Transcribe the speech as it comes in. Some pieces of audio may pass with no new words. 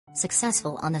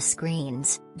Successful on the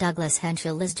screens, Douglas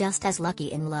Henshall is just as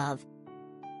lucky in love.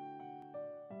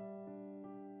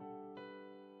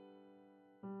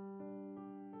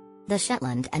 The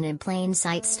Shetland and In Plain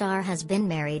Sight star has been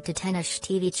married to Tena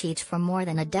Štivičić for more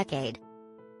than a decade.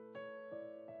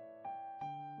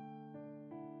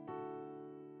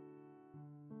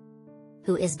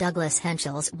 Who is Douglas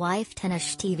Henshall's wife? Tena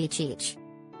Štivičić.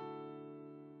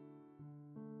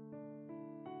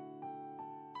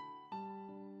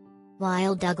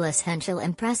 While Douglas Henshall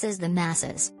impresses the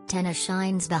masses, Tena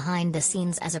shines behind the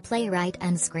scenes as a playwright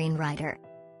and screenwriter.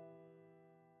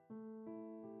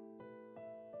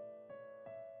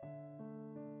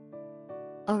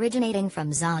 Originating from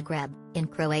Zagreb, in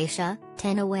Croatia,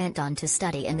 Tena went on to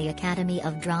study in the Academy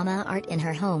of Drama Art in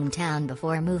her hometown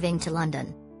before moving to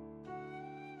London.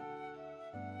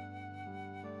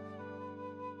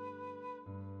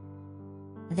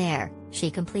 There,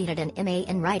 she completed an MA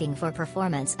in Writing for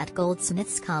Performance at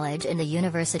Goldsmiths College in the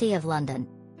University of London.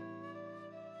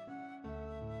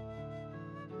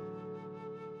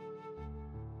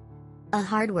 A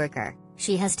hard worker,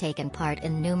 she has taken part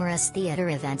in numerous theatre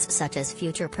events such as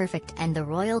Future Perfect and the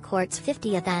Royal Court's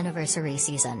 50th anniversary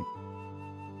season.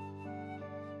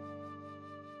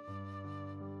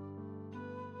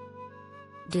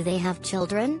 Do they have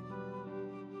children?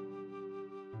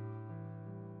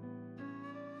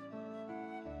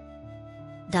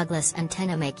 Douglas and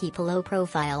Tena may keep a low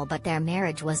profile, but their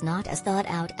marriage was not as thought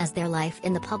out as their life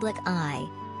in the public eye.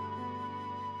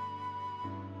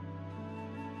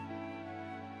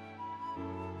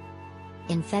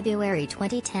 In February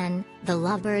 2010, the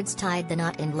lovebirds tied the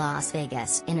knot in Las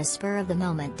Vegas in a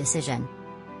spur-of-the-moment decision.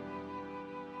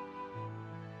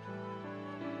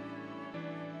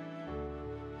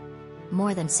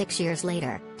 More than 6 years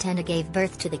later, Tena gave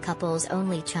birth to the couple's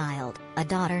only child, a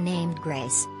daughter named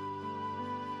Grace.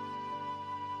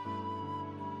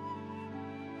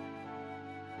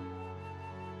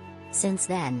 Since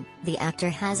then, the actor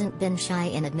hasn't been shy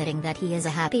in admitting that he is a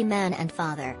happy man and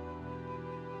father.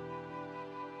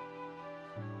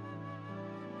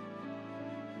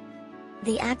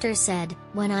 The actor said,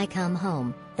 "When I come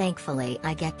home, thankfully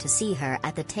I get to see her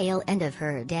at the tail end of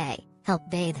her day, help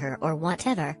bathe her or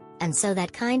whatever, and so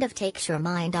that kind of takes your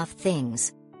mind off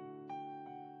things."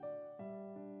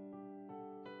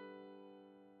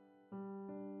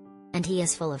 And he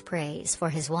is full of praise for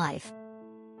his wife.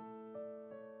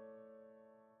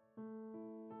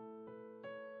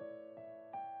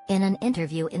 In an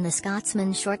interview in The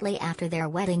Scotsman shortly after their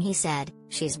wedding he said,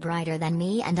 "She's brighter than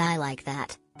me and I like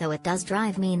that, though it does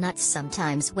drive me nuts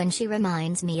sometimes when she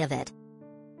reminds me of it."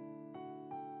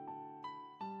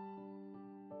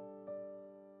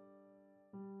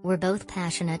 We're both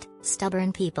passionate,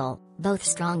 stubborn people, both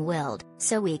strong-willed,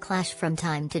 so we clash from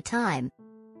time to time.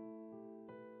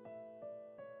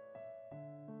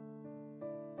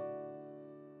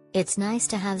 It's nice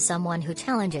to have someone who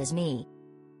challenges me.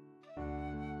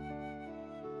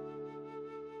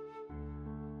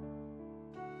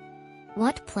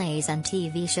 What plays and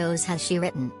TV shows has she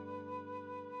written?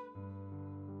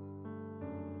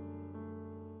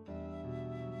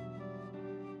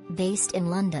 Based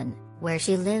in London, where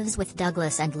she lives with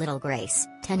Douglas and little Grace,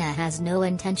 Tena has no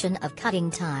intention of cutting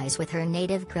ties with her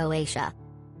native Croatia.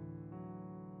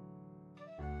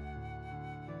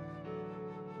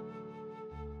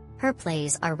 Her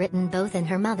plays are written both in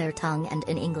her mother tongue and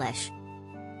in English.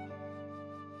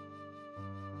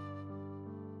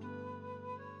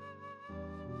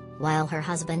 While her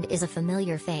husband is a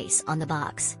familiar face on the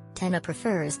box, Tena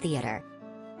prefers theatre.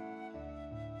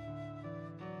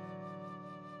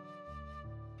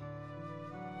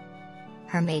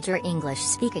 Her major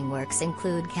English-speaking works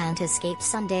include Can't Escape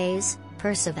Sundays,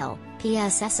 Percival,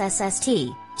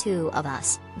 PSSSST, Two of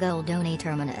Us, Goldoni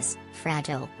Terminus,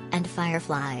 Fragile, and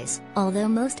Fireflies, although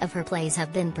most of her plays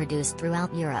have been produced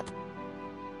throughout Europe.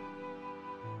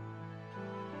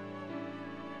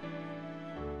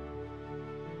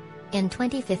 In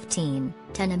 2015,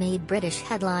 Tena made British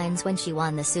headlines when she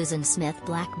won the Susan Smith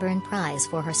Blackburn Prize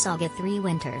for her saga Three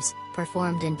Winters,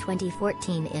 performed in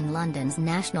 2014 in London's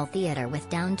National Theatre with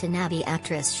Downton Abbey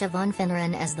actress Siobhan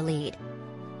Finneran as the lead.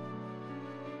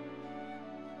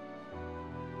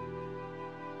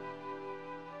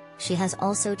 She has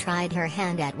also tried her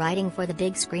hand at writing for the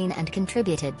big screen and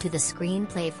contributed to the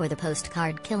screenplay for The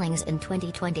Postcard Killings in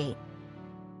 2020.